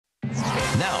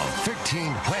Now,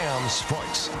 13 Wham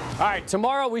Sports. All right,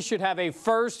 tomorrow we should have a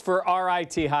first for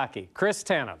RIT hockey. Chris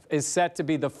Tanev is set to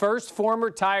be the first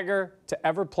former Tiger to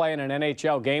ever play in an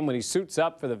NHL game when he suits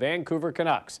up for the Vancouver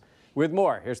Canucks. With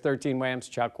more, here's 13 Wham's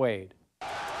Chuck Wade.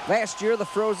 Last year, the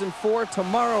Frozen Four.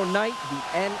 Tomorrow night,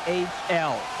 the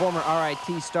NHL. Former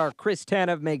RIT star Chris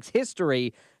Tanev makes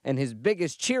history, and his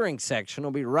biggest cheering section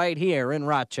will be right here in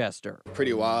Rochester.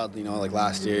 Pretty wild, you know, like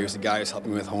last year, he was the guy who's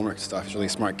helping me with homework and stuff. He's a really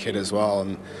smart kid as well,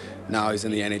 and now he's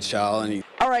in the NHL. And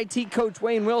RIT coach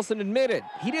Wayne Wilson admitted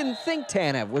he didn't think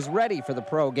Tanev was ready for the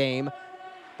pro game,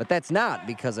 but that's not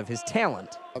because of his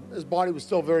talent. His body was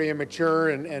still very immature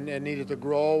and needed to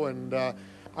grow, and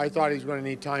I thought he was going to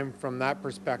need time from that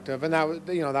perspective, and that was,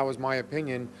 that was my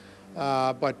opinion.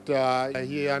 But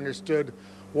he understood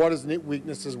what his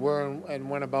weaknesses were and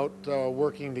went about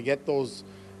working to get those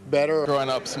better. Growing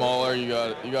up smaller, you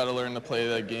got to learn to play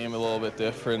the game a little bit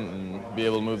different and be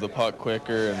able to move the puck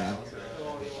quicker and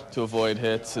to avoid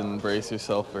hits and brace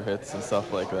yourself for hits and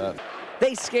stuff like that.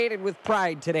 They skated with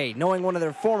pride today, knowing one of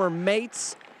their former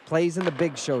mates plays in the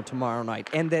big show tomorrow night,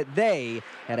 and that they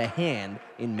had a hand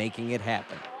in making it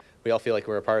happen. We all feel like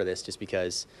we're a part of this just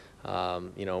because,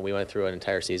 we went through an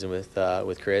entire season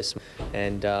with Chris,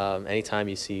 and anytime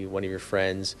you see one of your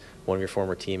friends, one of your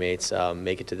former teammates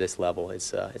make it to this level,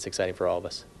 it's exciting for all of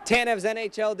us. Tanev's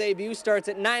NHL debut starts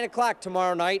at 9 o'clock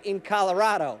tomorrow night in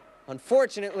Colorado.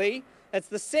 Unfortunately, that's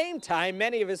the same time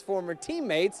many of his former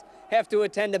teammates have to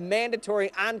attend a mandatory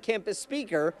on-campus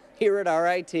speaker here at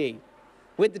RIT.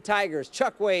 With the Tigers,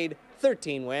 Chuck Wade,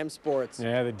 13 Wham Sports.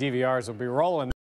 Yeah, the DVRs will be rolling.